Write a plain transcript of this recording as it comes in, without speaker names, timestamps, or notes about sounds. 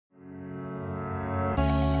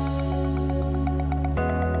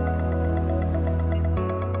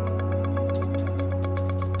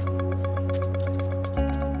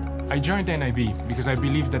I joined NIB because I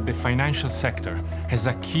believe that the financial sector has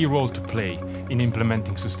a key role to play in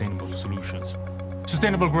implementing sustainable solutions.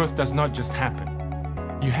 Sustainable growth does not just happen.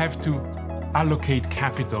 You have to allocate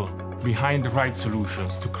capital behind the right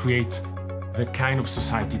solutions to create the kind of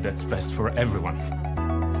society that's best for everyone.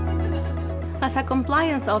 As a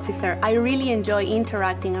compliance officer, I really enjoy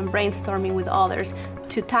interacting and brainstorming with others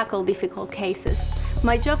to tackle difficult cases.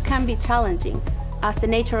 My job can be challenging, as the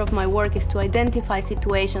nature of my work is to identify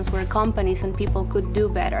situations where companies and people could do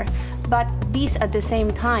better. But this, at the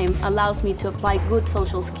same time, allows me to apply good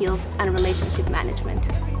social skills and relationship management.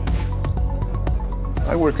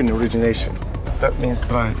 I work in origination. That means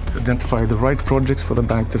that I identify the right projects for the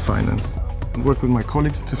bank to finance and work with my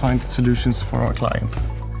colleagues to find solutions for our clients.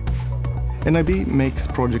 NIB makes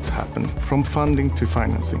projects happen, from funding to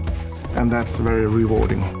financing, and that's very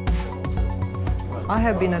rewarding. I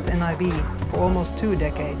have been at NIB for almost 2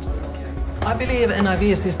 decades. I believe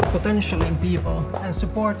NIB sees the potential in people and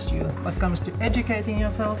supports you when it comes to educating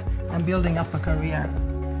yourself and building up a career.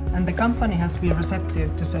 And the company has been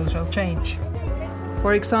receptive to social change.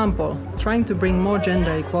 For example, trying to bring more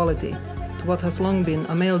gender equality to what has long been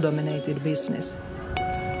a male-dominated business.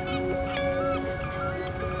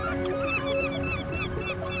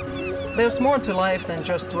 There's more to life than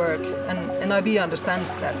just work, and NIB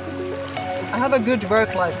understands that. I have a good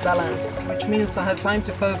work-life balance, which means I have time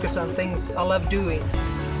to focus on things I love doing.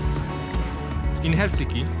 In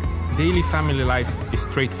Helsinki, daily family life is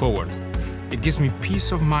straightforward. It gives me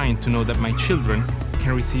peace of mind to know that my children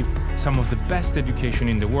can receive some of the best education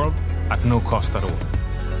in the world at no cost at all.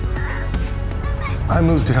 I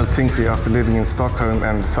moved to Helsinki after living in Stockholm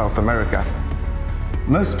and South America.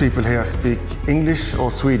 Most people here speak English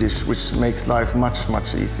or Swedish, which makes life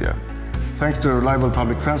much easier. Thanks to a reliable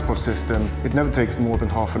public transport system, it never takes more than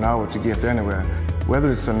half an hour to get anywhere,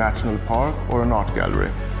 whether it's a national park or an art gallery.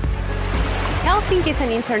 Helsinki is an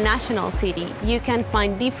international city. You can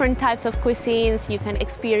find different types of cuisines, you can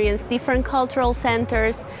experience different cultural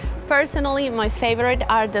centers. Personally, my favorite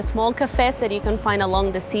are the small cafes that you can find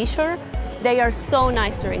along the seashore. They are so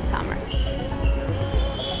nice during summer.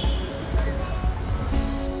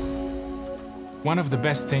 One of the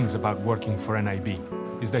best things about working for NIB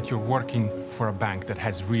is that you're working for a bank that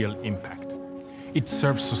has real impact. It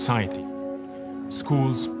serves society.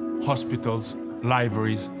 Schools, hospitals,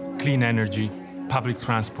 libraries, clean energy, public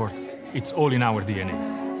transport, it's all in our DNA.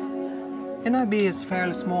 NIB is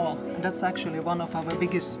fairly small, and that's actually one of our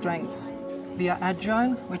biggest strengths. We are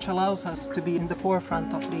agile, which allows us to be in the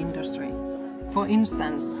forefront of the industry. For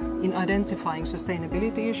instance, in identifying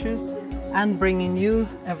sustainability issues and bringing new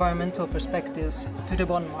environmental perspectives to the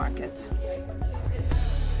bond market.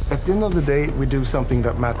 At the end of the day, we do something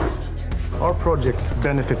that matters. Our projects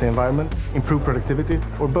benefit the environment, improve productivity,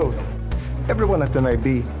 or both. Everyone at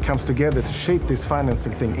NIB comes together to shape this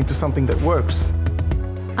financing thing into something that works.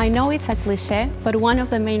 I know it's a cliché, but one of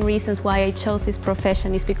the main reasons why I chose this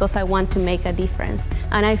profession is because I want to make a difference.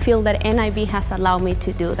 And I feel that NIB has allowed me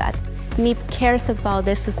to do that. NIB cares about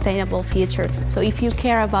the sustainable future, so if you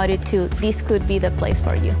care about it too, this could be the place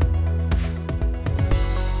for you.